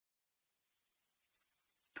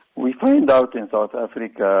We find out in South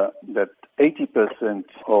Africa that 80%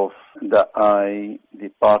 of the eye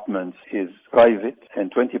departments is private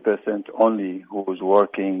and 20% only who is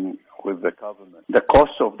working with the government. The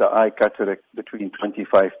cost of the eye cataract between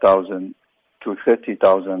 25,000 to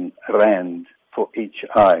 30,000 rand for each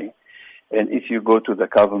eye. And if you go to the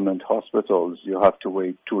government hospitals, you have to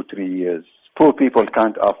wait 2-3 years. Poor people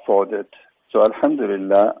can't afford it. So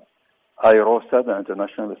alhamdulillah, IIROSA, the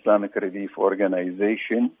International Islamic Relief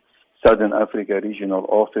Organization, Southern Africa Regional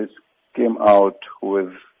Office, came out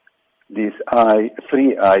with this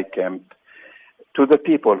free eye camp to the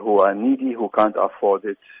people who are needy, who can't afford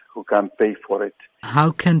it, who can't pay for it.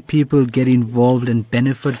 How can people get involved and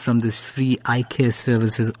benefit from this free eye care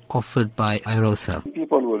services offered by IIROSA?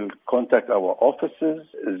 People will contact our offices,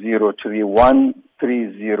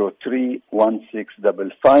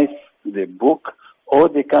 031-303-1655, they book, or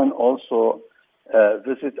they can also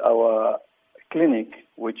visit our clinic,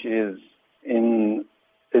 which is in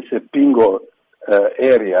Isipingo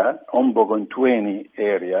area, Ombogontweni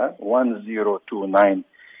area, 1029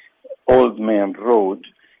 Old Main Road.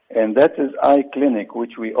 And that is eye clinic,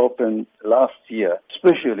 which we opened last year,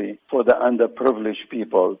 especially for the underprivileged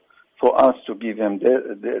people, for us to give them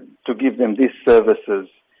these services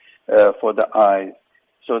for the eyes.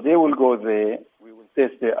 So they will go there, we will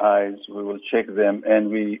test their eyes, we will check them, and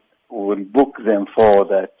we will book them for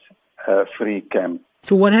that free camp.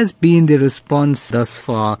 So what has been the response thus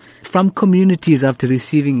far from communities after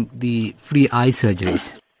receiving the free eye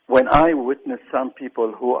surgeries? When I witnessed some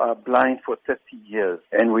people who are blind for 30 years,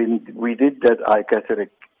 and we did that eye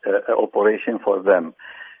cataract operation for them,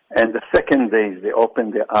 and the second day they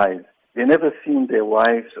opened their eyes, they never seen their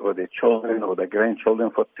wives or their children or their grandchildren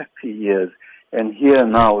for 30 years, and here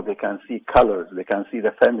now they can see colors, they can see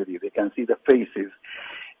the family, they can see the faces.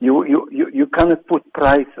 You cannot put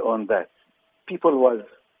price on that. People was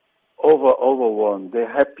overwhelmed.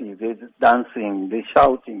 They're happy. They're dancing. They're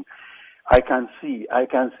shouting. I can see.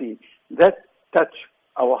 That touch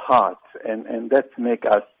our hearts, and that make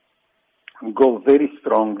us go very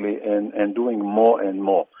strongly and doing more and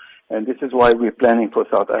more. And this is why we're planning for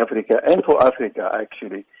South Africa and for Africa,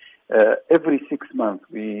 actually. Every 6 months,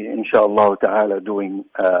 we, inshallah ta'ala, doing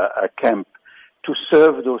a camp to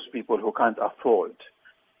serve those people who can't afford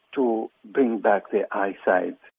to bring back their eyesight.